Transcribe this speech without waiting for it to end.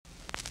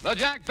The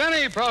Jack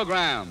Benny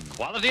Program.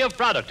 Quality of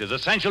product is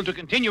essential to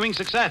continuing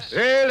success.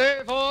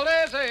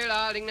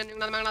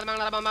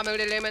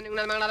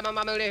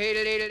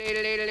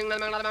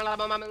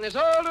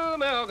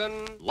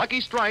 Lucky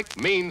Strike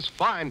means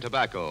fine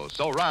tobacco.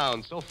 So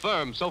round, so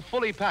firm, so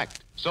fully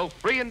packed, so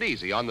free and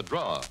easy on the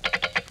draw.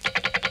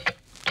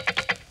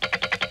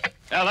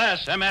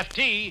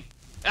 LSMFT,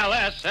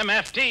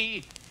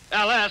 LSMFT,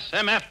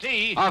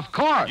 LSMFT. Of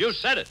course. You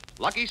said it.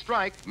 Lucky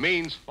Strike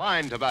means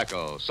fine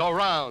tobacco. So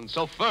round,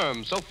 so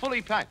firm, so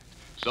fully packed,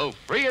 so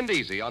free and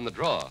easy on the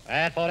draw.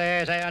 At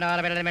 49,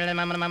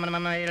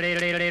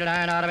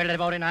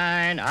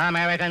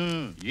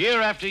 American.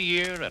 Year after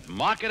year, at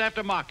market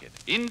after market,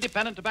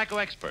 independent tobacco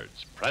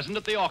experts present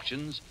at the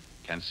auctions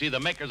can see the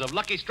makers of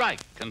Lucky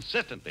Strike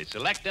consistently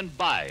select and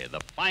buy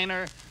the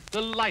finer,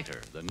 the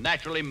lighter, the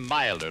naturally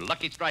milder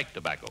Lucky Strike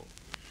tobacco.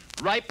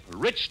 Ripe,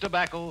 rich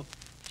tobacco,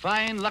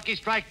 fine Lucky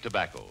Strike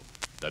tobacco.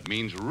 That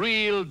means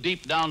real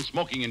deep-down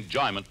smoking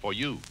enjoyment for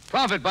you.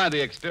 Profit by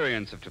the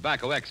experience of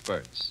tobacco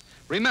experts.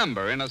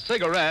 Remember, in a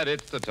cigarette,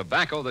 it's the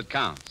tobacco that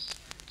counts.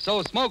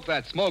 So smoke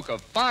that smoke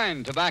of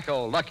fine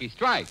tobacco Lucky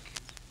Strike.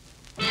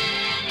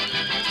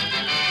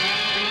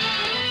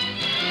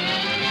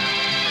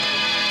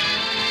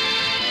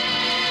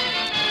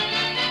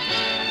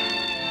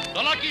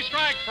 The Lucky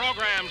Strike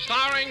program,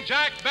 starring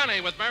Jack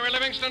Benny with Mary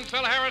Livingston,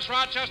 Phil Harris,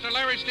 Rochester,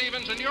 Larry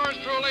Stevens, and yours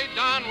truly,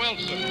 Don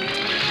Wilson.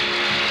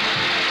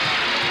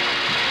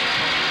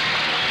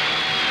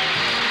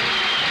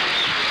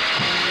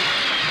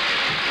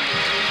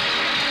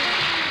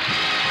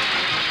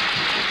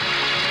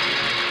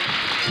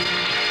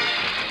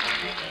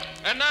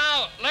 And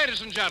now,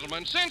 ladies and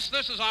gentlemen, since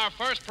this is our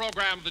first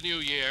program of the new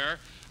year,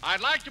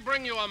 I'd like to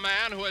bring you a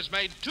man who has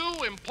made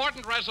two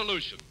important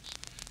resolutions.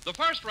 The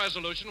first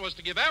resolution was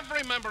to give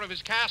every member of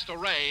his cast a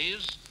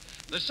raise.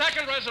 The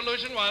second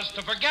resolution was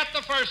to forget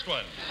the first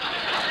one.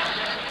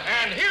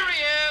 And here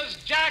he is,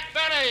 Jack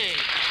Benny.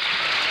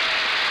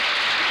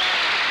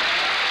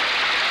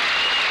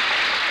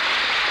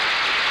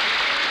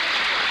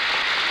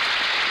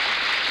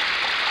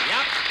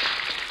 Yep.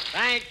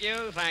 Thank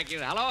you.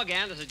 Hello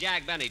again. This is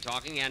Jack Benny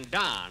talking. And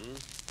Don,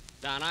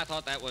 I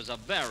thought that was a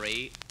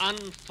very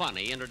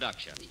unfunny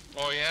introduction.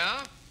 Oh,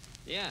 yeah?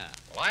 Yeah.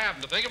 Well, I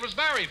happen to think it was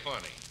very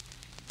funny.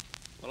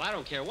 Well, I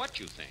don't care what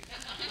you think.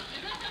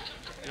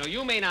 You know,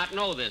 you may not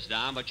know this,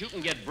 Don, but you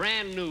can get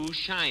brand new,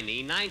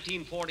 shiny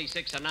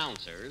 1946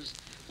 announcers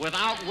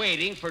without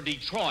waiting for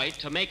Detroit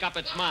to make up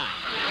its mind.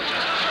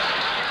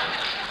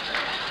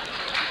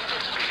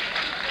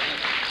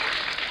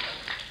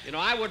 You know,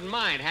 I wouldn't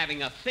mind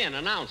having a thin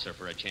announcer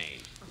for a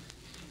change.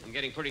 I'm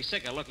getting pretty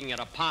sick of looking at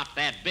a pot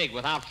that big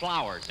without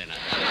flowers in it.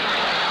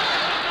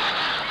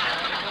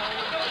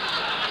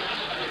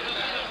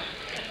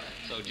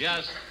 So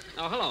just...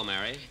 Oh, hello,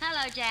 Mary.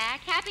 Hello,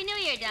 Jack. Happy New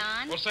Year,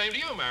 Don. Well, same to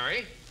you,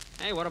 Mary.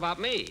 Hey, what about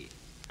me?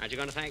 Aren't you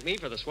going to thank me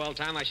for the swell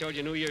time I showed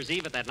you New Year's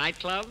Eve at that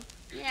nightclub?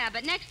 Yeah,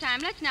 but next time,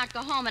 let's not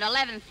go home at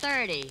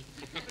 11:30.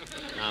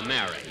 Now,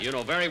 Mary, you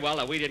know very well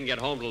that we didn't get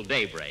home till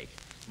daybreak.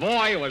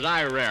 Boy, was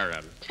I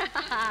raring.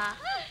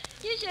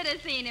 You should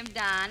have seen him,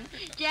 Don.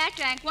 Jack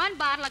drank one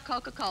bottle of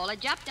Coca-Cola,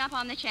 jumped up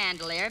on the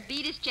chandelier,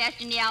 beat his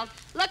chest, and yelled,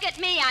 "Look at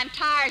me, I'm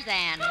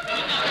Tarzan."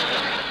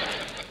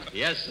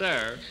 Yes,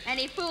 sir. And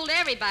he fooled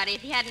everybody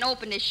if he hadn't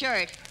opened his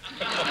shirt.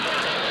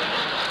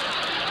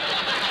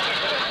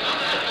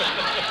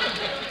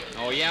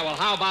 Oh, yeah? Well,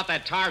 how about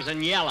that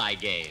Tarzan yell I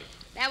gave?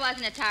 That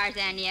wasn't a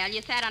Tarzan yell.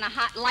 You sat on a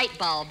hot light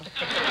bulb.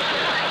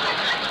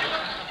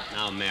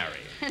 Now, Mary.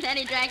 And then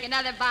he drank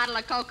another bottle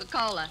of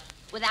Coca-Cola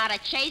without a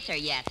chaser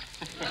yet.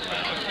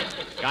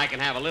 Guy can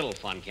have a little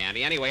fun, can't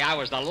he? Anyway, I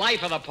was the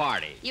life of the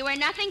party. You were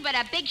nothing but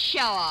a big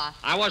show-off.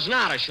 I was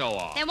not a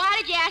show-off. Then why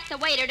did you ask the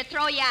waiter to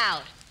throw you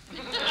out?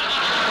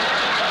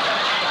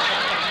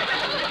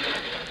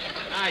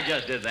 I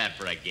just did that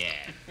for a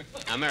gag.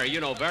 Now, Mary, you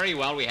know very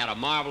well we had a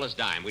marvelous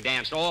dime. We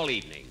danced all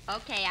evening.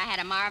 Okay, I had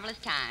a marvelous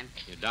time.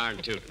 You're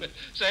darn tootin'.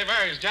 Say,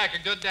 Mary, is Jack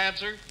a good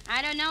dancer?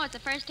 I don't know. It's the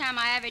first time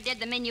I ever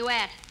did the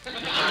minuet.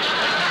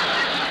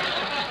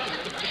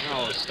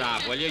 Oh,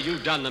 stop, will you?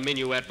 You've done the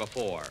minuet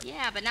before.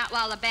 Yeah, but not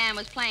while the band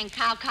was playing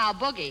Cow Cow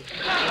Boogie.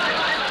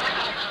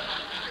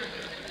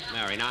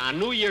 Mary, now, on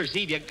New Year's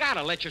Eve, you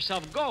gotta let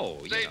yourself go.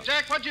 Say,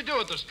 Jack, what'd you do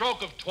at the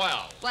stroke of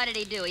 12? What did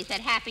he do? He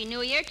said Happy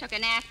New Year, took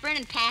an aspirin,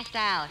 and passed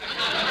out.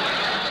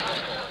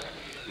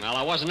 Well,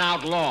 I wasn't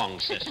out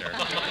long, sister.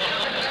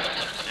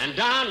 And,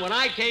 Don, when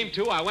I came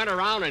to, I went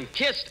around and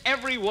kissed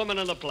every woman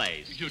in the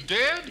place. You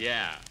did?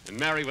 Yeah. And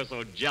Mary was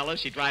so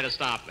jealous, she tried to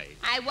stop me.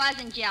 I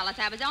wasn't jealous.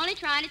 I was only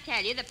trying to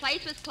tell you the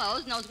place was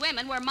closed and those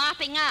women were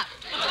mopping up.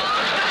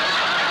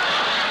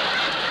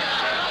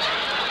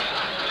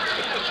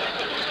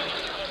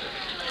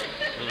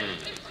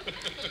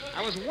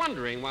 I was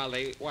wondering why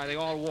they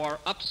all wore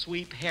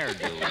upsweep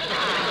hairdos.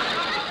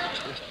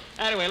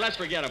 Anyway, let's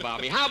forget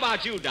about me. How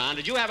about you, Don?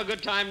 Did you have a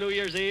good time New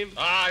Year's Eve?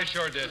 I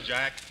sure did,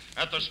 Jack.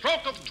 At the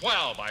stroke of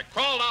 12, I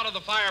crawled out of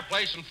the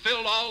fireplace and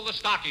filled all the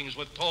stockings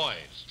with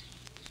toys.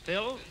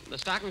 Fill the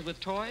stockings with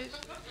toys?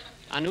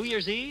 On New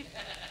Year's Eve?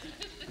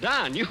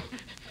 Don,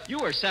 You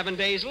were 7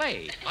 days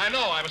late. I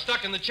know. I was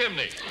stuck in the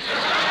chimney.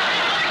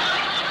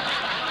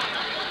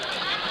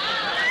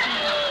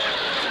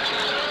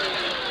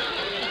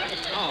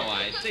 Oh,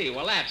 I see.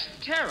 Well, that's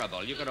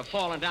terrible. You could have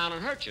fallen down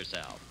and hurt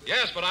yourself.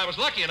 Yes, but I was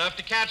lucky enough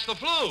to catch the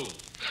flu.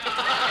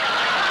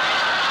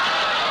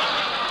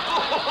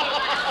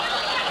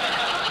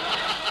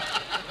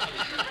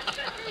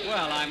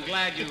 Well, I'm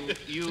glad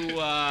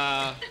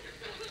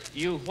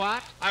you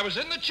what? I was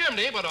in the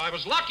chimney, but I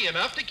was lucky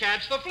enough to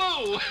catch the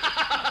flu.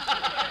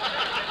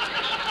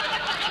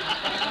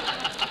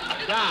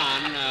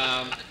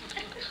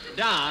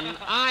 Don,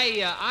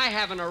 I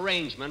have an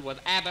arrangement with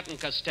Abbott and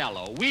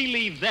Costello. We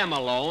leave them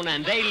alone,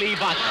 and they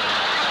leave us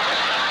alone.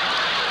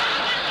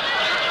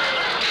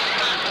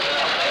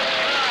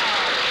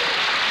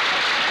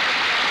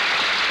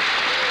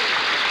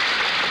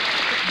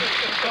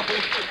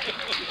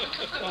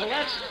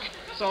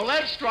 So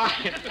let's try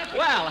it.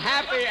 Well,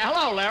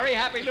 hello, Larry.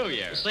 Happy New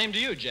Year. Same to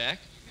you, Jack.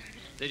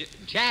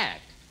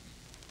 Jack?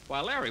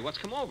 Why, Larry, what's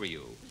come over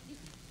you?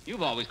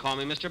 You've always called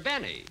me Mr.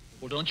 Benny.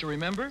 Well, don't you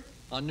remember?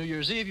 On New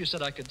Year's Eve, you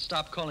said I could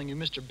stop calling you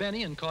Mr.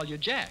 Benny and call you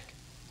Jack.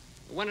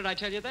 When did I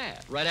tell you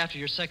that? Right after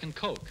your second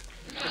Coke.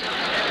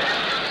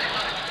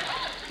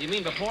 You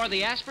mean before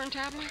the aspirin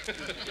tablet?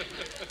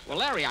 Well,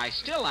 Larry, I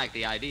still like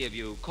the idea of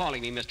you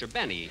calling me Mr.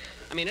 Benny.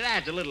 I mean, it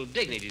adds a little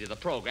dignity to the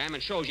program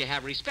and shows you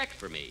have respect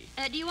for me.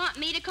 Do you want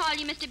me to call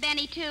you Mr.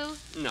 Benny, too?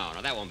 No,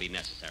 that won't be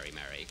necessary,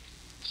 Mary.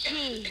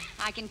 Gee,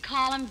 I can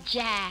call him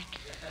Jack.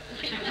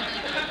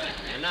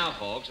 And now,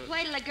 folks...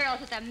 Wait till the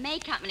girls at the May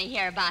Company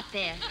hear about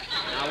this.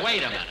 Now,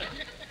 wait a minute.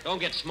 Don't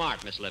get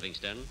smart, Miss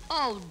Livingston.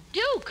 Oh,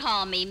 do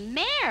call me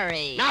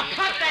Mary. Now,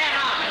 cut that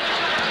out!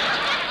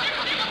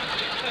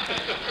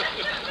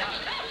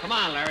 Come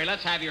on, Larry,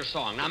 let's have your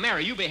song. Now,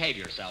 Mary, you behave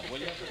yourself, will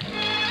you?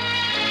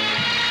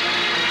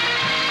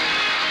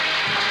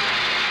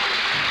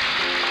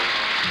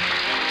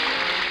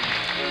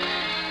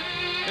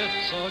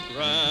 It's a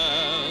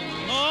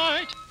grand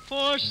night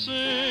for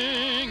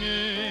singing.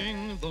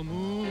 The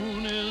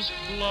moon is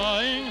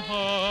flying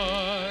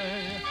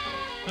high.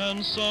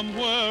 And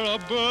somewhere a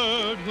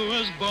bird who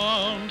is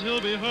bound he'll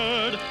be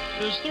heard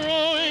is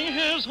throwing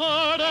his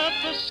heart at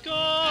the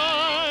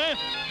sky.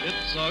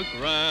 It's a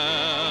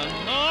grand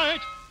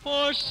night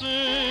for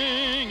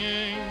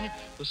singing.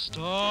 The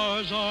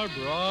stars are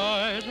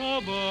bright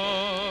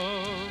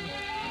above.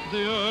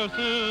 The earth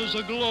is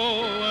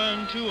aglow,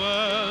 and to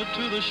add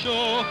to the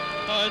show,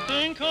 I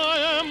think I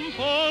am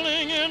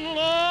falling in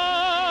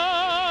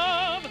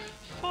love.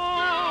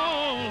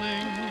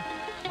 Falling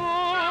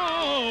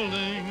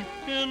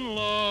in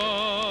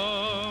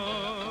love.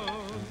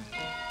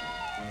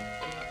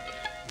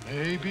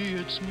 Maybe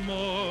it's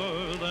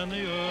more than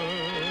the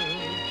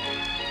earth,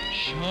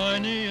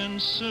 shiny and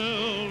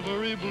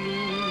silvery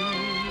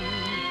blue.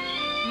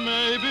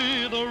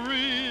 Maybe the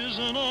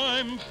reason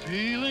I'm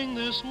feeling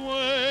this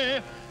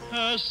way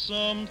has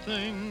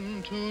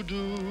something to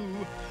do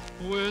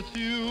with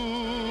you.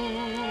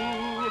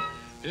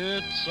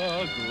 It's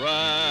a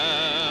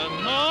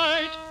grand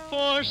night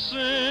for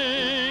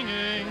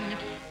singing.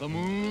 The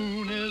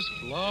moon is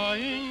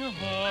flying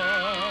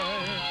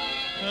high,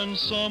 and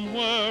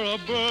somewhere a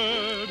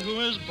bird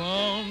who is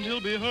bound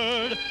he'll be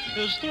heard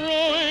is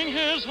throwing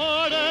his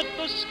heart at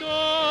the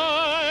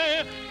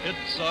sky.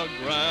 It's a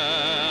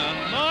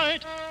grand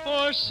night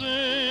for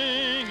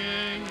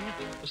singing.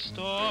 The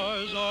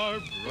stars are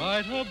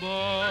bright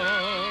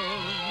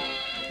above.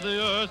 The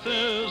earth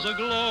is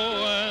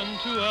aglow, and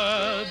to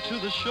add to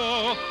the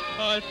show,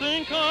 I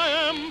think I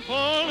am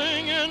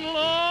falling in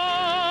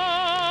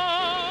love.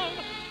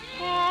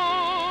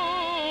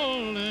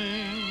 Falling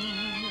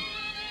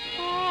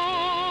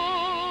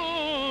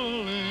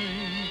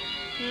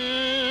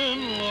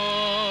in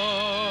love.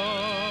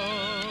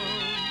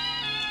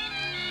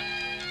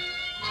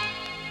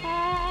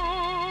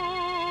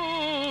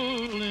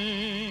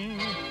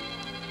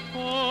 Falling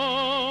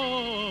in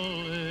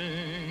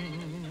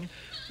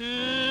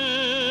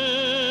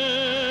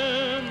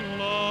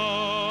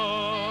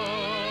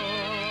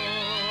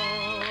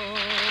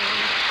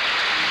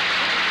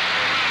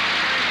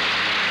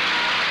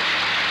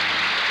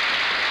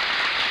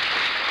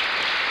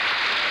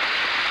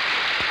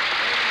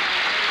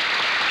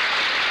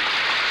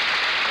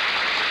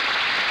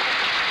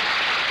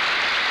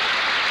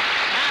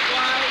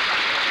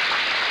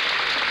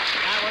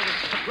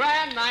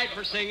Grand Night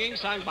for Singing,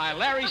 sung by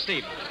Larry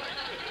Stevens.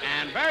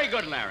 And very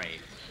good, Larry.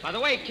 By the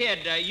way,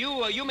 kid,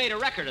 you made a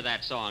record of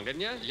that song,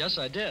 didn't you? Yes,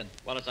 I did.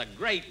 Well, it's a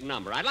great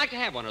number. I'd like to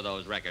have one of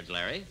those records,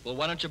 Larry. Well,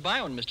 why don't you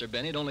buy one, Mr.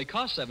 Benny? It only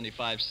costs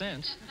 75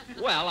 cents.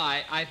 Well,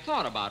 I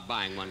thought about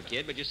buying one,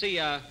 kid, but you see,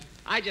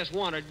 I just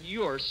wanted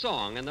your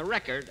song, and the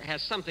record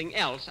has something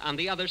else on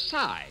the other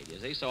side, you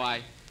see, so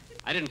I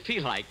didn't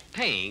feel like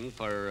paying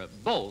for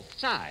both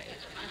sides.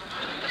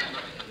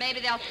 Maybe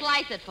they'll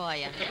slice it for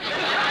you.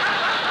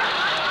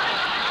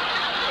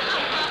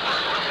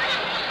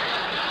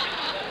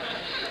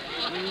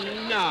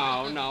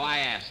 No, I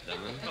asked them.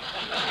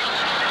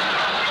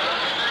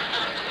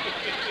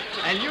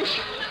 And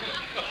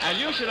And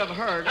you should have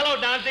heard...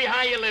 Hello, Donzie.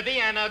 How you, Livy?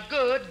 And a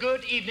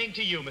good evening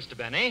to you, Mr.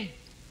 Benny.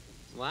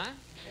 What?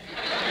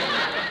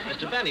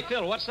 Mr. Benny,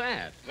 Phil, what's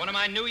that? One of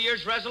my New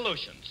Year's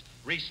resolutions.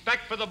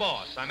 Respect for the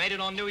boss. I made it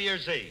on New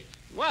Year's Eve.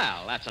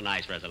 Well, that's a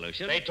nice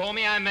resolution. They told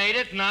me I made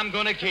it, and I'm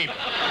going to keep it.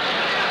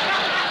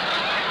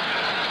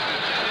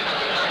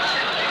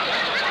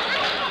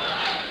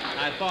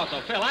 I thought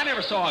so. Phil, I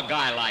never saw a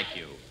guy like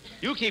you.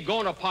 You keep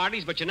going to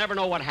parties, but you never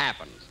know what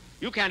happens.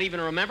 You can't even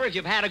remember if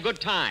you've had a good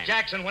time.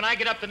 Jackson, when I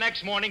get up the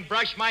next morning,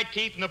 brush my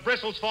teeth, and the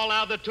bristles fall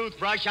out of the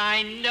toothbrush,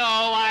 I know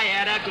I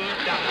had a good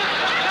time.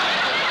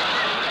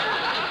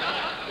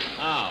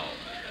 Oh.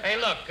 Hey,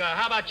 look,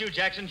 how about you,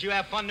 Jackson? Did you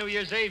have fun New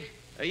Year's Eve?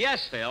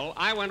 Yes, Phil.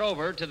 I went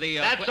over to the...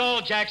 That's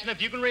all, Jackson. If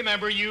you can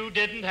remember, you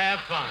didn't have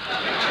fun.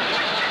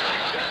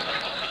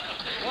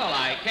 Well,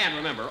 I can't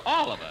remember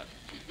all of it.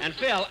 And,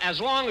 Phil,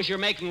 as long as you're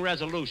making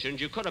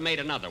resolutions, you could have made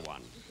another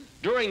one.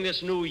 During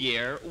this new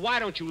year, why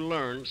don't you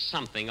learn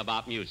something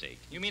about music?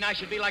 You mean I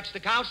should be like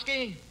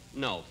Stokowski?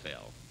 No,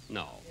 Phil.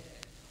 No.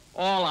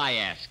 All I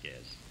ask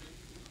is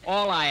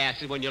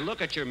when you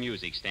look at your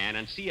music stand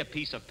and see a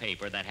piece of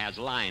paper that has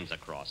lines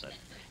across it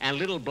and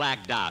little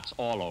black dots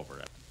all over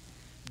it,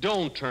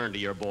 don't turn to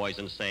your boys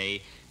and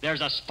say,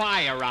 there's a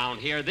spy around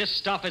here. This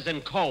stuff is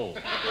in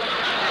code.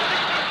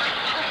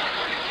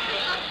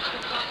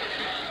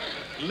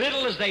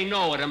 Little as they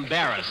know, it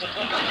embarrasses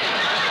them.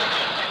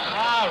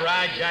 All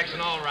right,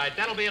 Jackson, all right.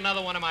 That'll be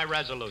another one of my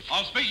resolutions.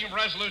 Oh, speaking of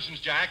resolutions,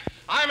 Jack,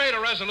 I made a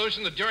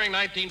resolution that during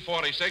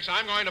 1946,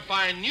 I'm going to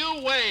find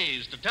new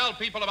ways to tell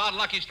people about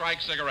Lucky Strike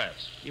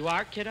cigarettes. You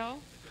are, kiddo?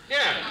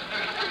 Yes.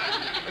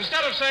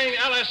 Instead of saying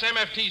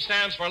LSMFT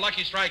stands for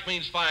Lucky Strike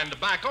means fine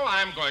tobacco,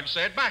 I'm going to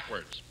say it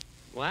backwards.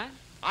 What?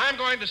 I'm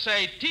going to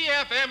say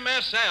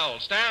TFMSL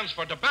stands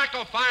for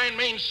Tobacco Fine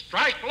means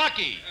Strike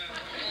Lucky.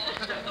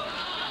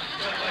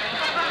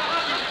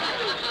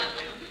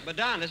 But,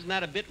 Don, isn't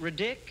that a bit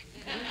ridiculous?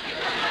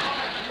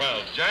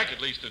 Well, Jack,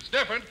 at least it's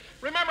different.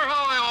 Remember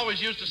how I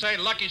always used to say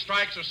Lucky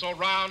Strikes are so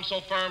round,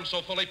 so firm,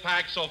 so fully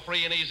packed, so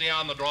free and easy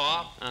on the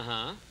draw?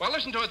 Uh-huh. Well,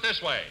 listen to it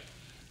this way.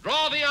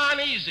 Draw thee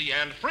on easy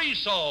and free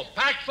so,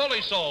 packed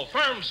fully so,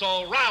 firm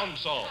so, round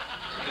so.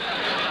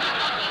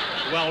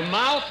 Well,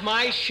 mouth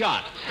my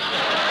shut.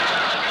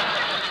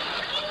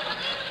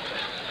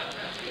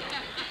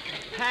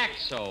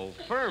 Packed so,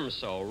 firm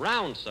so,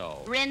 round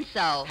so.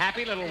 Rinso.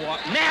 Happy little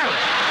walk. Mary!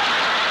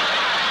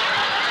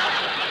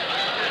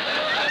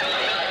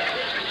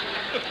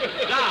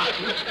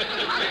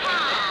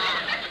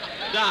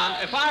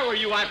 Don, if I were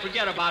you, I'd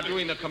forget about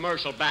doing the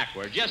commercial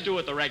backward. Just do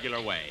it the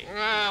regular way.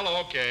 Well,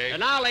 okay. And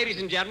now,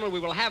 ladies and gentlemen, we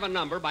will have a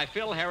number by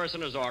Phil Harris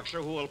and his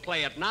orchestra who will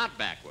play it not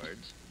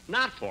backwards,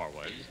 not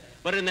forwards,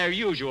 but in their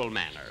usual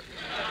manner.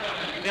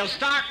 They'll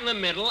start in the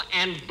middle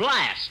and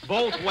blast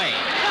both ways.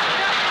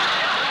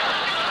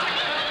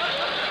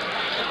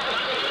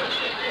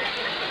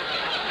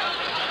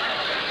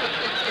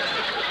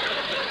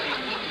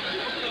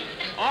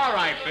 All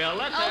right, Phil,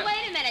 let's... Oh,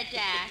 wait a minute,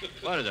 Jack.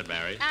 What is it,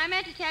 Mary? I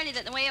meant to tell you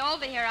that the way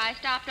over here, I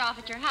stopped off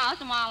at your house,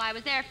 and while I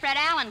was there, Fred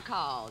Allen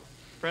called.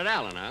 Fred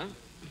Allen, huh?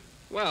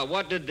 Well,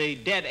 what did the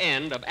dead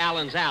end of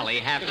Allen's Alley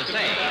have to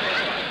say?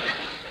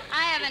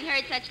 I haven't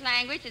heard such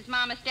language since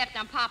Mama stepped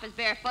on Papa's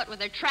bare foot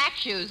with her track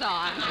shoes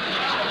on.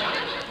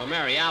 Well,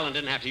 Mary, Allen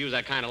didn't have to use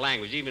that kind of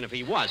language, even if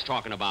he was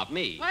talking about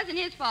me. It wasn't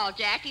his fault,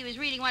 Jack. He was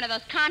reading one of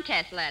those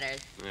contest letters.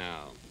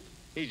 No.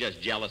 He's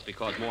just jealous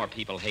because more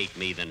people hate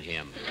me than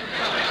him.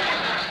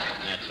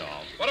 That's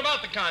all. What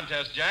about the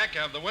contest, Jack?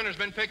 Have the winners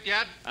been picked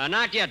yet?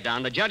 Not yet,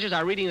 Don. The judges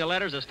are reading the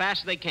letters as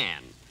fast as they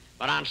can.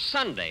 But on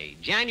Sunday,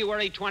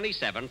 January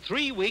 27th,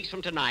 3 weeks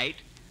from tonight,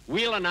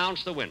 we'll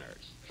announce the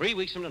winners. 3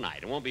 weeks from tonight.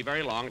 It won't be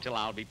very long until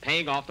I'll be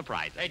paying off the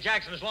prizes. Hey,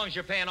 Jackson, as long as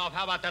you're paying off,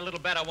 how about that little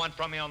bet I won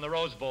from you on the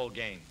Rose Bowl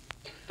game?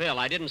 Phil,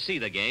 I didn't see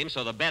the game,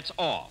 so the bet's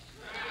off.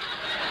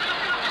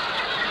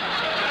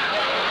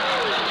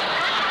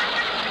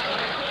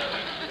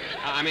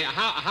 I mean,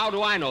 how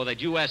do I know that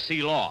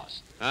USC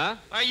lost? Huh?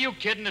 Are you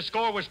kidding? The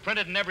score was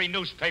printed in every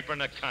newspaper in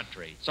the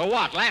country. So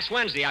what? Last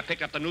Wednesday, I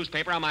picked up the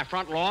newspaper on my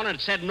front lawn, and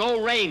it said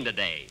no rain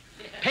today.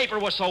 Paper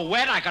was so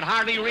wet, I could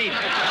hardly read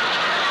it.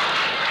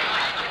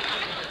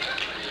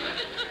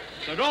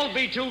 So don't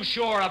be too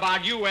sure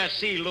about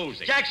USC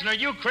losing. Jackson, are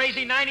you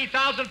crazy?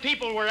 90,000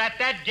 people were at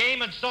that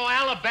game and saw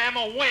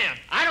Alabama win.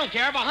 I don't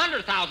care if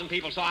 100,000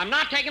 people saw. I'm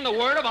not taking the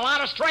word of a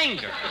lot of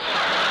strangers.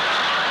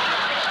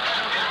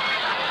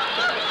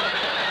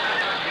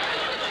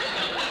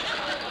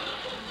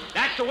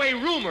 That's the way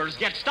rumors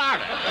get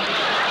started.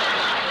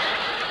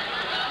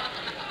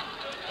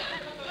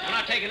 I'm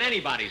not taking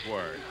anybody's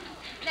word.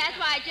 That's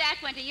why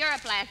Jack went to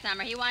Europe last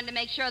summer. He wanted to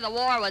make sure the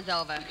war was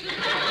over.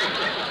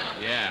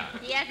 Yeah.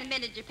 He hasn't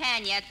been to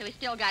Japan yet, so he's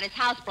still got his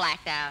house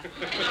blacked out.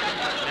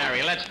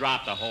 Mary, let's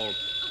drop the whole...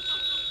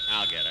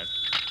 I'll get it.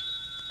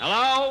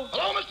 Hello?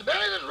 Hello, Mr.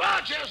 Benny. This is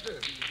Rochester.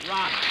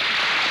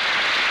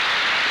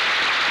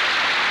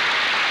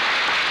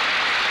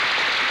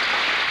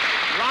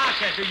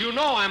 Rochester, you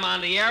know I'm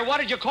on the air. What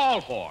did you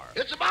call for?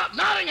 It's about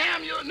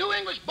Nottingham, your New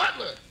English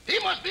butler. He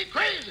must be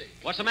crazy.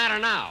 What's the matter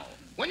now?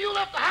 When you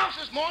left the house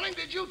this morning,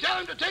 did you tell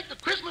him to take the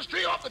Christmas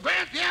tree off the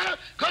grand piano,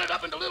 cut it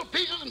up into little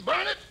pieces, and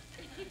burn it?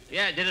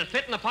 Yeah, did it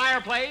fit in the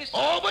fireplace?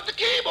 Oh, but the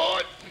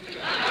keyboard.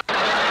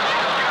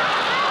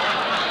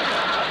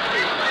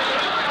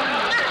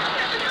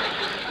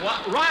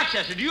 What,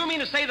 Rochester, do you mean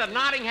to say that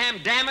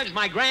Nottingham damaged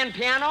my grand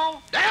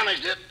piano?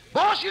 Damaged it?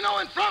 Boss, you know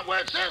in front where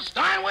it says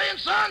Steinway and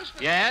Sons?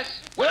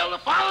 Yes? Well, the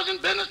fellow's in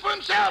business for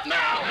himself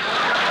now.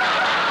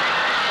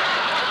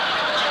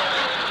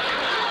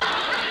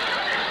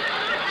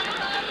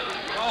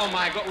 Oh,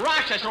 my God.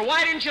 Rochester,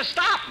 why didn't you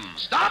stop him?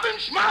 Stop him,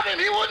 schmop him.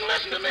 He wouldn't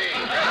listen to me.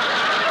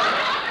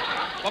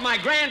 Well, my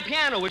grand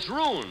piano, it's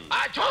ruined.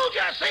 I told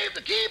you I saved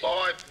the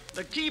keyboard.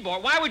 The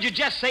keyboard? Why would you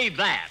just save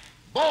that?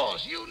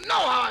 Boss, you know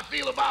how I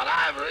feel about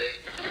ivory.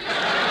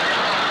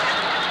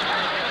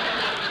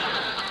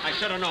 I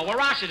should have known. Well,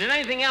 Rochester, did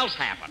anything else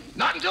happen?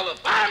 Not until the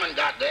fireman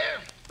got there.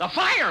 The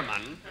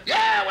fireman?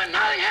 Yeah, when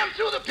Nottingham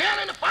threw the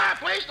piano in the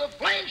fireplace, the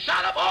flames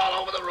shot up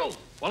all over the roof.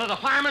 Well, did the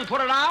fireman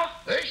put it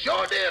out? They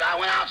sure did. I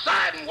went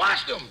outside and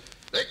watched them.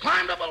 They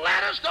climbed up a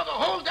ladder, stuck a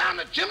hose down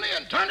the chimney,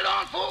 and turned it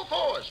on full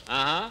force.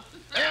 Uh-huh.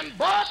 And,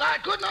 boss, I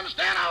couldn't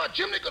understand how a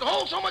chimney could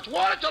hold so much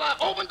water till I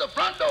opened the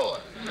front door.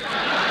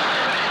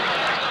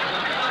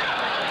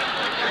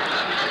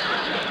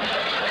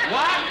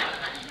 What?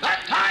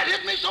 That tide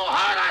hit me so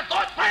hard I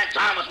thought Frank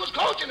Thomas was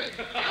coaching it.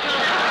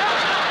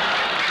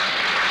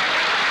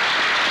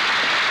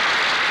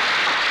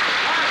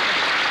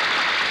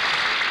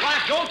 What?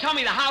 Don't tell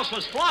me the house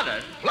was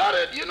flooded.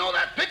 Flooded? You know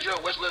that picture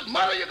of Whistler's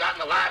mother you got in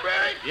the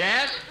library?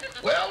 Yes?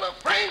 Well, the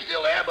frame's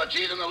still there, but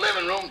she's in the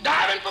living room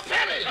diving for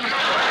pennies.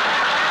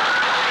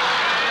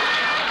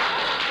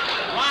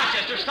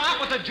 Rochester, stop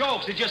with the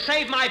jokes. Did you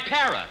save my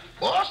parrot?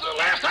 Boss, the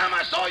last time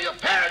I saw your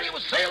parrot, he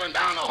was sailing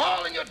down the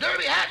hall in your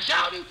derby hat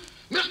shouting,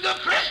 Mr.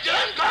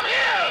 Christian, come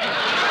here!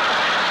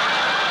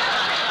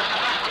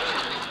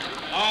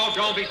 Oh,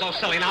 don't be so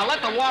silly. Now,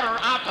 let the water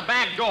out the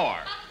back door.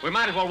 We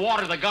might as well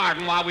water the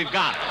garden while we've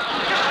got it.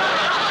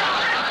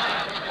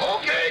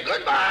 Okay,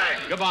 goodbye.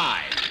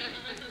 Goodbye.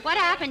 What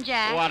happened,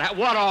 Jack?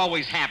 What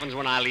always happens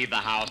when I leave the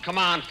house? Come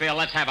on, Phil,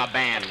 let's have a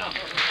band number.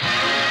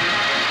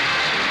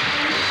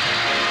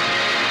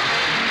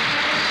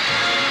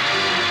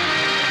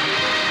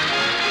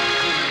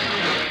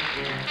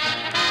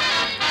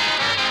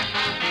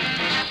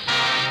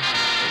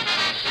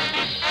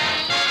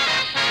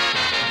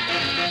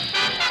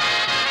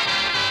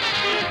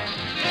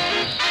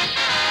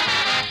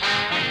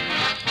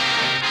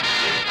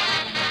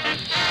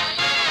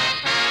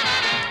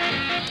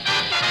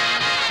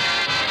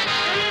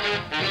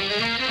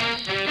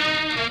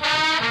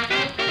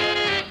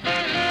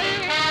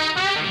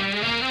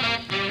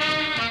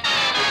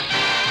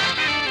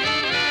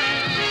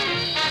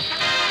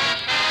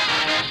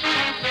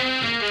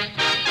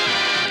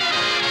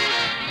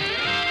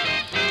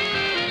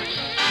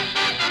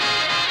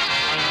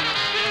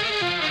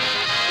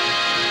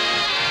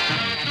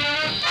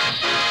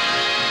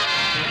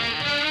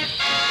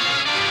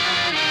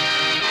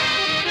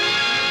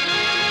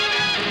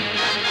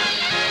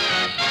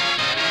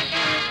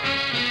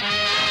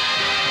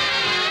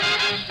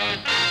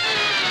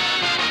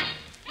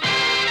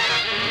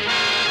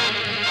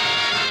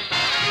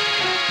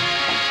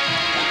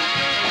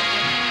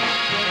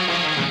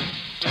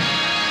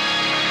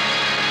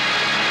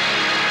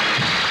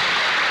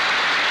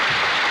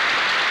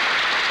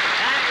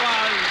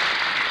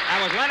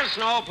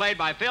 Snow, played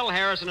by Phil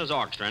Harris and his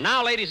orchestra.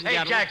 Now, ladies and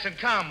gentlemen... Hey, Jackson,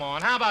 come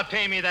on. How about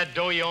paying me that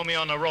dough you owe me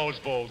on the Rose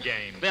Bowl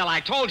game? Phil, I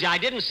told you I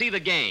didn't see the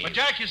game. But,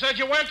 Jack, you said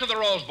you went to the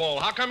Rose Bowl.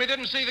 How come you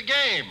didn't see the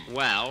game?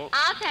 Well...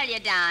 I'll tell you,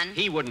 Don.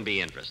 He wouldn't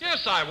be interested.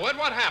 Yes, I would.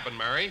 What happened,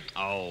 Mary?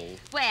 Oh.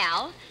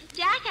 Well,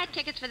 Jack had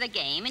tickets for the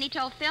game, and he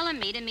told Phil and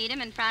me to meet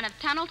him in front of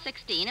Tunnel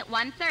 16 at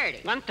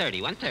 1:30.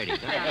 1:30.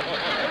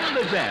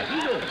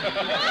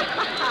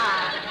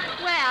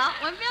 Well,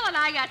 when Phil and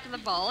I got to the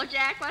bowl,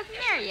 Jack wasn't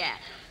there yet.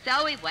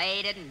 So we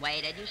waited and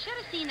waited. You should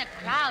have seen the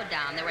crowd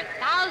down. There were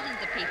thousands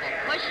of people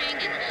pushing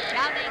and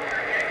shoving.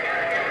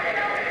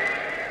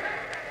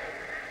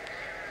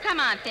 Come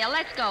on, Phil,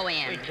 let's go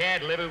in. We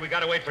can't, Libby. We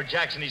gotta wait for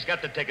Jackson. He's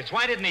got the tickets.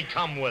 Why didn't he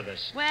come with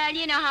us? Well,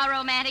 you know how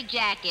romantic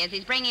Jack is.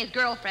 He's bringing his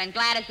girlfriend,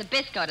 Gladys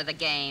Zabisco, to the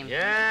game.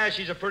 Yeah,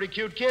 she's a pretty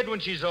cute kid when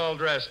she's all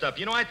dressed up.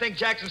 You know, I think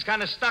Jackson's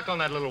kind of stuck on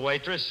that little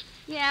waitress.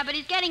 Yeah, but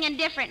he's getting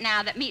indifferent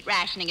now that meat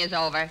rationing is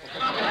over.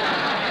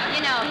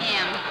 You know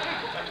him.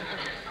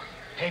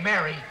 Hey,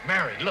 Mary,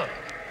 look.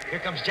 Here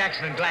comes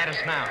Jackson and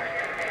Gladys now.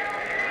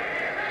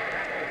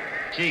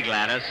 Gee,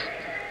 Gladys,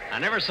 I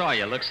never saw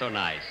you look so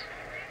nice.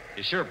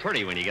 You're sure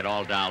pretty when you get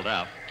all dolled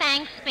up.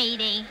 Thanks,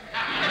 Speedy.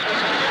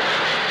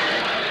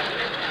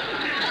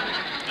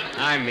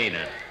 I mean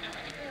it.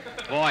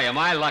 Boy, am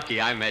I lucky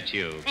I met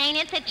you. Ain't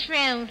it the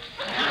truth?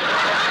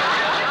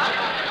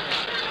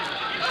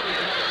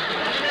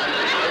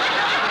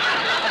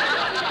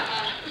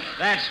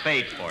 That's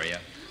fate for you.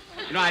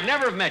 You know, I'd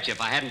never have met you if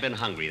I hadn't been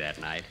hungry that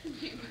night.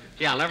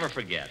 Gee, I'll never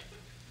forget.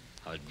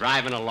 I was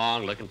driving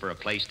along looking for a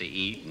place to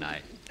eat, and I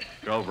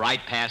drove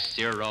right past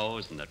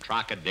Ciro's and the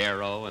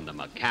Trocadero and the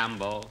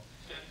Macambo.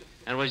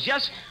 And it was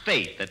just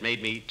fate that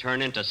made me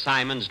turn into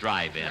Simon's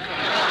Drive-In.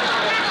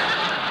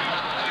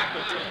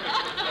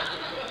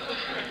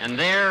 And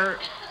there,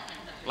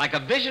 like a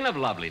vision of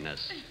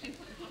loveliness,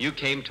 you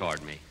came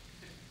toward me.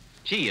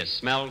 Gee, you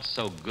smelled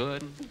so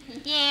good.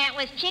 Yeah, it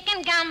was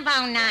chicken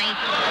gumbo night.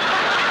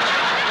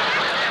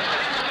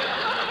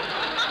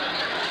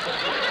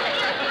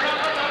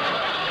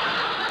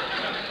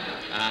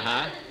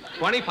 Uh-huh.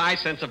 25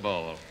 cents a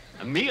bowl.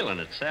 A meal in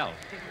itself.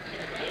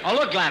 Oh,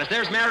 look, Gladys,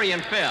 there's Mary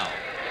and Phil.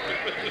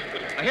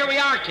 Well, here we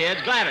are,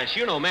 kids. Gladys,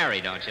 you know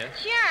Mary, don't you?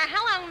 Sure.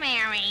 Hello,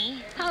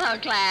 Mary. Hello,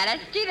 Gladys.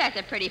 Gee, that's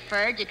a pretty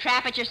fur. Did you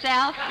trap it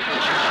yourself?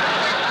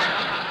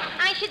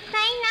 I should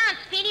say not.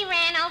 Speedy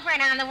ran over it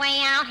on the way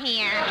out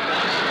here.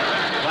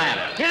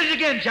 Gladys. Hit it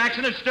again,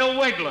 Jackson. It's still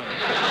wiggling.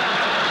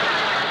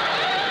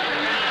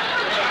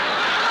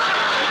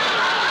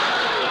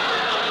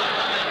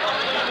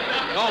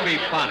 Don't be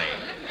funny.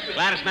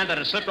 Gladys meant that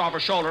it slipped off her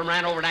shoulder and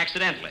ran over it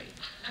accidentally.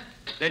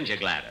 Didn't you,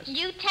 Gladys?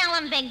 You tell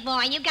him, big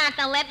boy. You got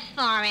the lips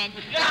for it.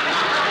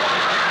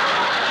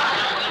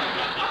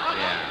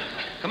 Yeah.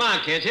 Come on,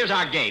 kids. Here's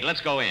our gate.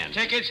 Let's go in.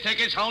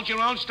 Tickets. Hold your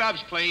own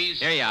stubs, please.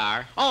 Here you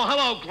are. Oh,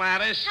 hello,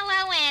 Gladys.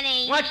 Hello,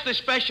 Eddie. What's the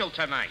special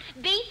tonight?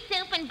 Beef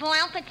soup and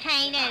boiled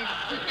potatoes.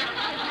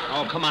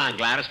 Oh, come on,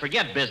 Gladys.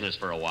 Forget business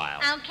for a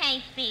while.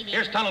 Okay, Speedy.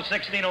 Here's tunnel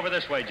 16 over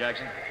this way,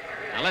 Jackson.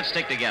 Now, let's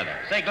stick together.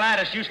 Say,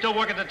 Gladys, you still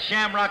working at the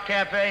Shamrock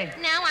Cafe?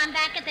 No, I'm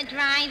back at the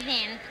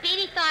drive-in.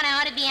 Speedy thought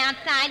I ought to be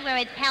outside where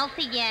it's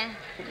healthier.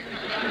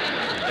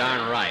 You're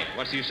darn right.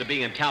 What's the use of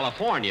being in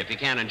California if you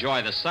can't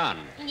enjoy the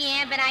sun?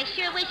 Yeah, but I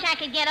sure wish I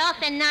could get off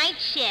the night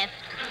shift.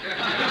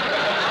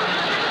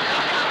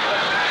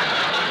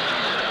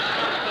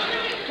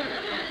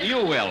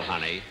 You will,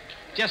 honey.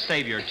 Just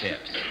save your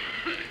tips.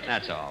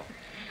 That's all.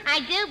 I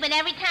do, but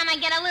every time I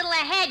get a little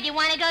ahead, you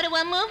want to go to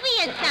a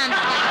movie or something.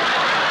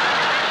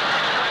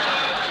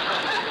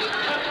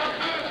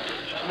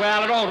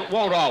 Well, it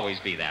won't always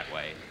be that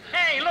way.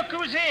 Hey, look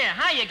who's here.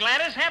 Hiya,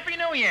 Gladys. Happy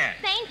New Year.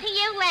 Same to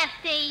you,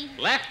 Lefty.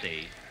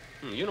 Lefty?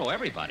 You know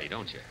everybody,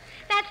 don't you?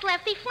 That's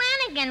Lefty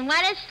Flanagan.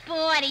 What a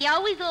sport. He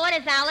always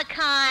orders a la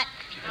carte.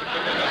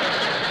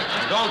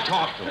 Don't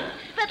talk to him.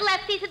 But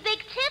Lefty's a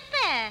big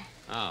tipper.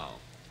 Oh.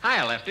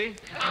 Hiya, Lefty.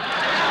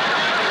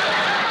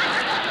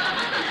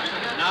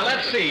 Now,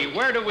 let's see.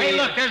 Where do we... Hey,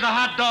 look, there's a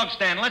hot dog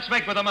stand. Let's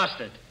make with the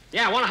mustard.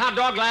 Yeah, want a hot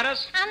dog,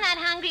 Gladys? I'm not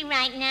hungry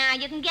right now.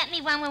 You can get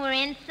me one when we're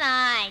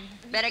inside.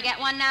 Better get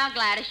one now,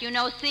 Gladys. You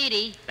know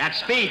Seedy. That's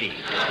Speedy.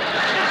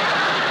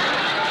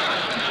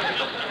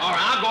 All right,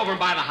 I'll go over and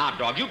buy the hot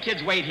dog. You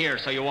kids wait here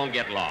so you won't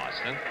get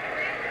lost, huh?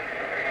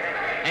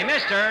 Hey,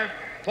 mister,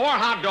 4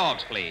 hot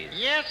dogs, please.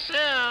 Yes,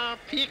 sir.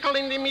 Pickle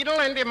in the middle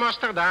and the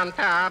mustard on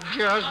top,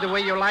 just the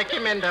way you like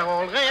him, and they're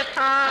all red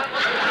hot.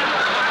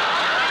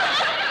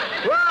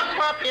 Poor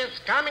puppies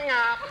coming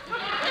up.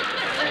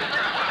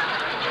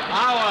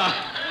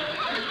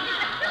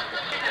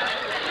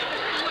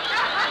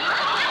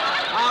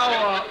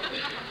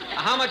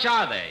 How much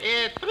are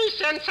they? 3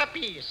 cents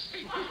apiece.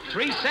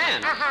 3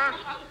 cents?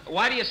 Uh-huh.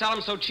 Why do you sell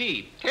them so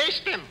cheap?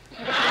 Taste them.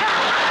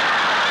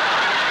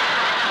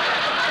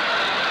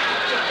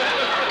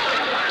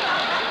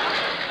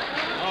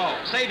 Oh,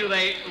 say, do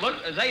they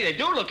look? They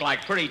do look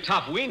like pretty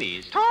tough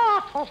weenies.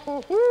 Tough.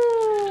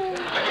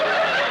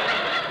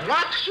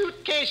 What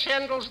suitcase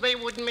handles they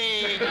would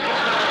make.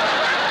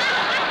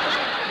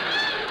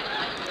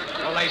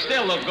 Well, they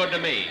still look good to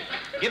me.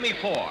 Give me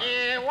 4.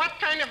 What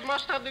kind of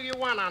mustard do you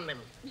want on them?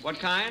 What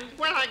kind?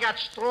 Well, I got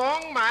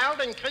strong, mild,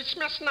 and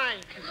Christmas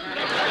night.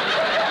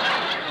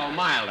 Oh,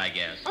 mild, I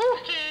guess.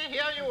 Okay,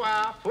 here you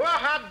are. 4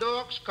 hot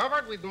dogs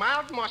covered with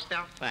mild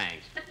mustard.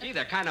 Thanks. Gee,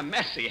 they're kind of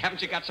messy.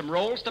 Haven't you got some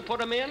rolls to put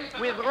them in?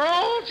 With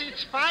rolls,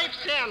 it's 5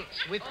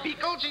 cents. With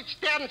pickles, it's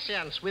 10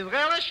 cents. With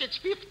relish, it's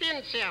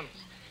 15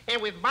 cents.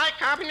 And with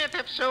bicarbonate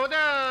of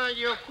soda,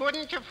 you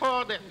couldn't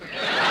afford it.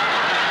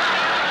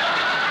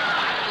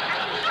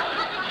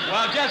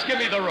 Well, just give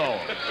me the roll.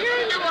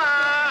 Here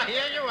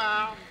you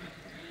are.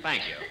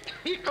 Thank you.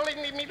 Pickle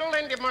in the middle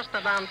and the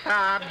mustard on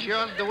top,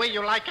 just the way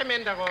you like them,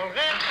 and they're all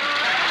red.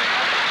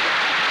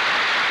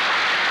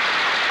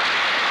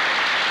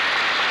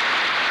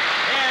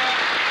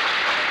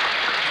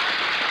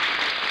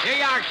 Here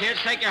you are, kids.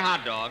 Take your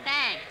hot dog.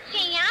 Thanks.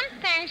 Gee, I'm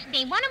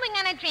thirsty. What are we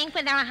going to drink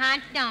with our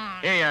hot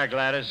dog? Here you are,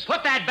 Gladys.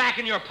 Put that back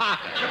in your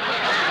pocket.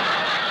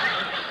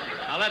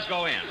 Now, let's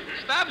go in.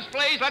 Stubs,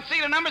 please. Let's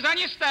see the numbers on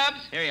your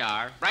stubs. Here you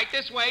are. Right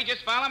this way.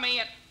 Just follow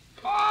me.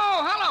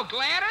 Oh, hello,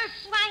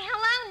 Gladys. Why,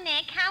 hello,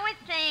 Nick. How are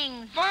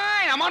things?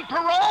 Fine. I'm on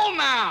parole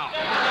now.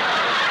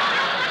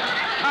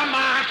 Come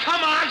on.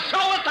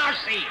 Show us our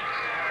seats.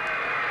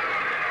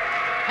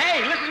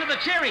 Hey, listen to the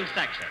cheering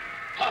section.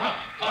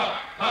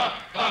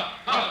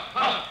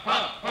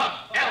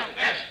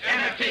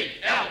 L-S-M-F-T,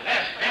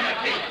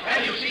 L-S-M-F-T,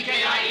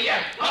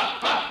 L-U-C-K-I-E-S,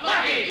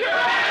 Lucky!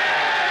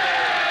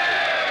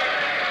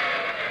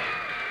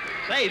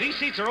 Say, these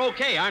seats are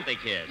okay, aren't they,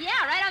 kids?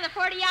 Yeah, right on the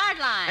 40-yard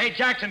line. Hey,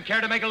 Jackson,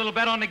 care to make a little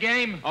bet on the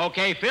game?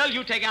 Okay, Phil,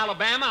 you take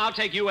Alabama, I'll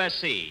take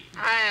USC.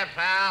 Hiya,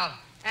 pal.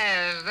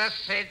 Is this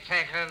seat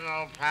taken,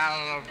 old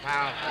pal,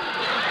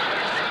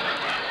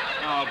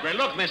 Oh, great.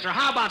 Look, mister,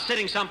 how about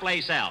sitting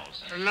someplace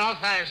else? No,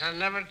 thanks. I'll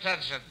never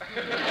touch it.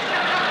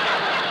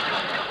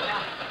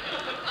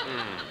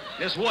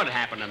 This would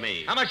happen to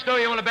me. How much dough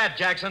you want to bet,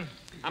 Jackson?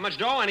 How much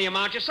dough? Any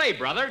amount you say,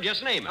 brother.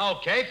 Just name it.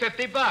 Okay,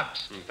 $50.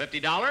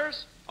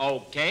 $50?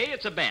 Okay,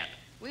 it's a bet.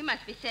 We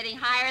must be sitting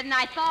higher than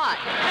I thought.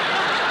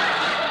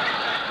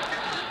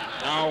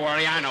 Don't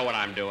worry, I know what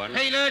I'm doing.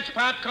 Peanuts,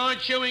 popcorn,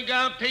 chewing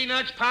gum,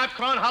 peanuts,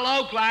 popcorn.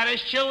 Hello, Gladys,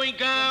 chewing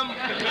gum. Oh,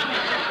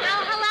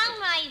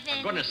 hello,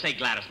 Raven. For goodness sake,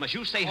 Gladys, must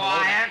you say hello?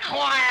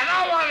 Quiet.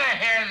 I want to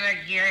hear the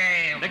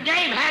game. The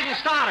game hasn't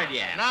started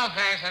yet. No,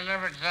 thanks. I'll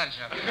never touch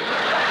it.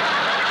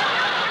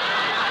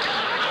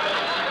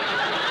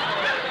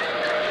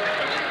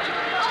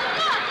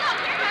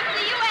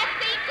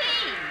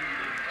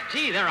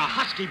 Gee, they're a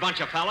husky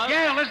bunch of fellows.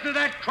 Yeah, listen to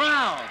that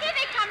crowd. Here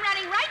they come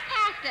running right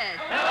past us.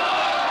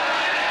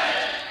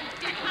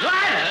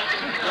 Gladys?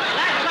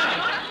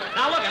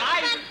 Now, look,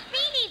 But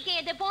Speedy,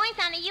 dear, the boys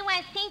on the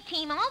USC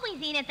team always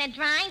eat at the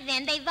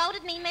drive-in. They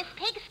voted me Miss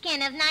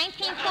Pigskin of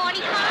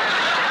 1945.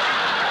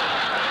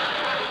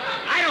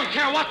 I don't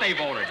care what they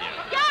voted you.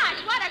 Gosh,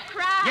 what a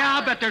crowd. Yeah,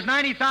 I'll bet there's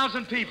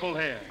 90,000 people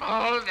here.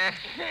 Oh, that's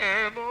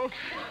terrible.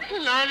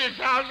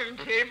 90,000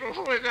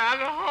 people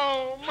without a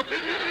home.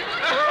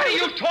 What are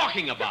you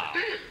talking about?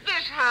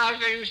 This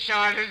housing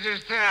shortage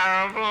is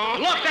terrible.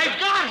 Look, they've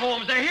got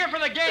homes. They're here for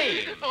the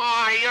game.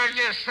 Oh, you're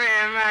just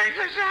saying that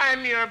because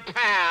I'm your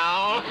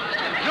pal.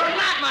 You're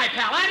not my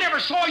pal. I never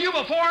saw you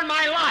before in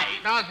my life.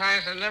 No,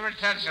 thanks. I'll never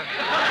touch it.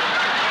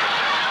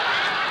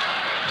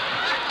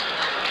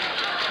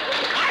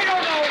 I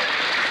don't know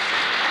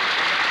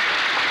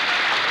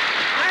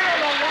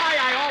why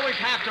I always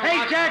have to Hey,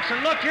 run.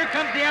 Jackson, look, here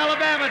comes the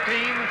Alabama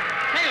team.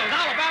 Hey, those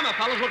Alabama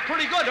fellows look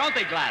pretty good, don't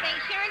they, Gladys? They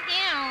sure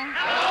do.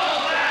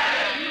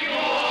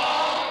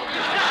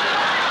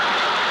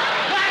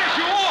 Gladys,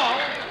 you all?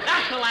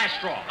 That's the last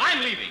straw.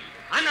 I'm leaving.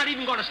 I'm not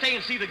even going to stay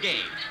and see the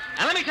game.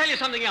 And let me tell you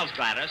something else,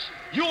 Gladys.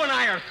 You and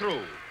I are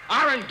through.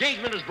 Our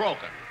engagement is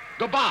broken.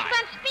 Goodbye.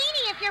 But,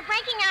 Speedy, if you're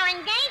breaking our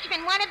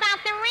engagement, what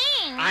about the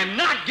ring? I'm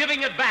not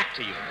giving it back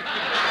to you.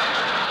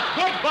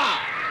 Goodbye.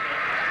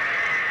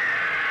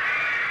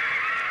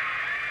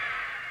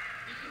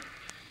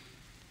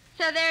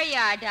 So there you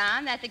are,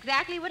 Don. That's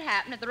exactly what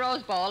happened at the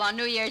Rose Bowl on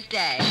New Year's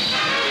Day.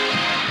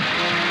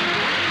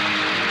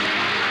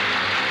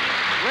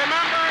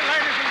 Remember,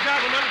 ladies and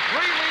gentlemen,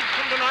 3 weeks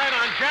from tonight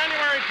on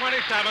January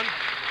 27th,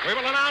 we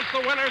will announce the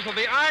winners of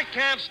the I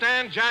Can't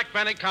Stand Jack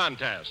Benny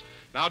contest.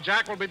 Now,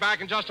 Jack will be back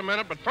in just a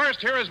minute, but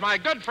first, here is my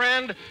good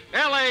friend,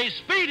 L.A.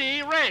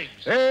 Speedy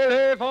Riggs.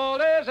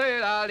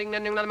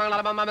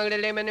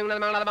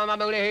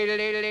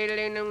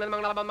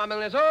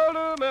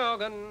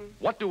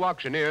 What do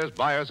auctioneers,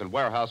 buyers, and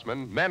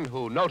warehousemen, men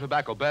who know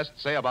tobacco best,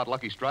 say about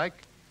Lucky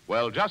Strike?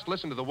 Well, just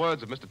listen to the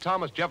words of Mr.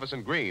 Thomas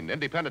Jefferson Green,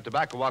 independent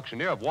tobacco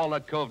auctioneer of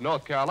Walnut Cove,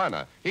 North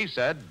Carolina. He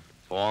said,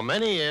 For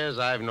many years,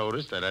 I've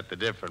noticed that at the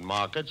different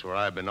markets where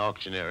I've been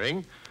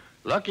auctioneering,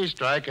 Lucky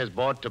Strike has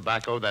bought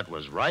tobacco that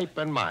was ripe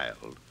and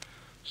mild.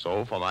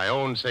 So for my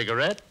own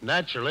cigarette,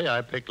 naturally,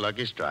 I picked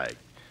Lucky Strike.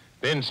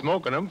 Been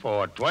smoking them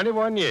for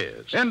 21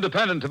 years.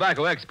 Independent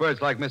tobacco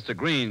experts like Mr.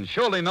 Green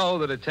surely know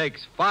that it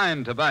takes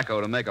fine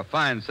tobacco to make a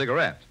fine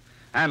cigarette.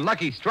 And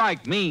Lucky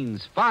Strike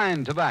means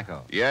fine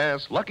tobacco.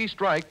 yes, Lucky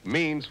Strike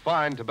means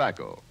fine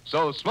tobacco.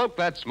 So smoke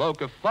that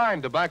smoke of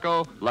fine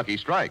tobacco, Lucky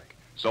Strike.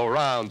 So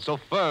round, so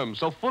firm,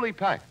 so fully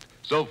packed,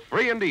 so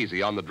free and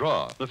easy on the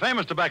draw. The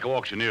famous tobacco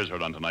auctioneers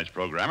heard on tonight's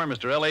program are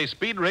Mr. L.A.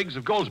 Speed Riggs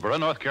of Goldsboro,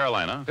 North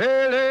Carolina, and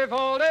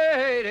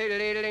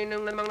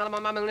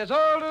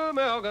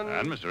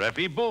Mr.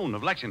 F.E. Boone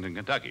of Lexington,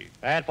 Kentucky.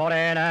 At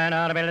 49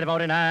 out of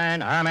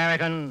 49,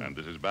 American. And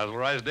this is Basil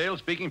Rysdale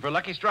speaking for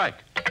Lucky Strike.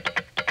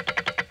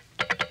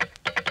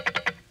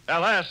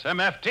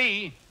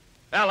 LSMFT,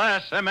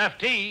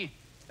 LSMFT,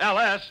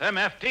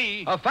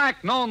 LSMFT. A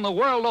fact known the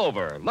world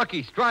over.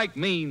 Lucky Strike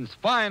means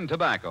fine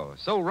tobacco.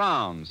 So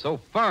round, so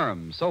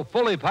firm, so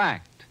fully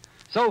packed,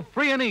 so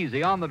free and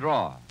easy on the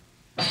draw.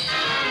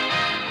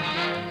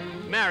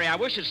 Mary, I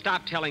wish you'd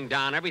stop telling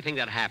Don everything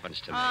that happens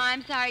to me. Oh,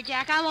 I'm sorry,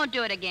 Jack. I won't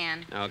do it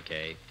again.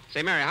 Okay.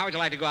 Say, Mary, how would you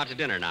like to go out to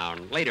dinner now?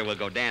 And later we'll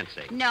go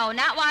dancing. No,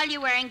 not while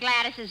you're wearing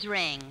Gladys's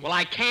ring. Well,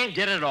 I can't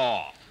get it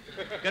off.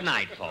 Good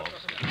night, folks.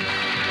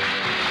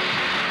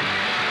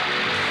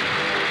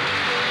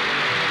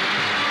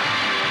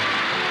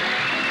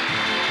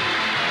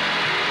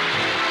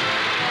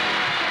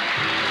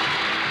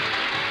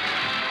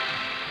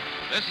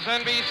 This is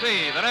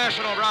NBC, the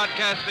National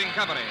Broadcasting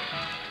Company.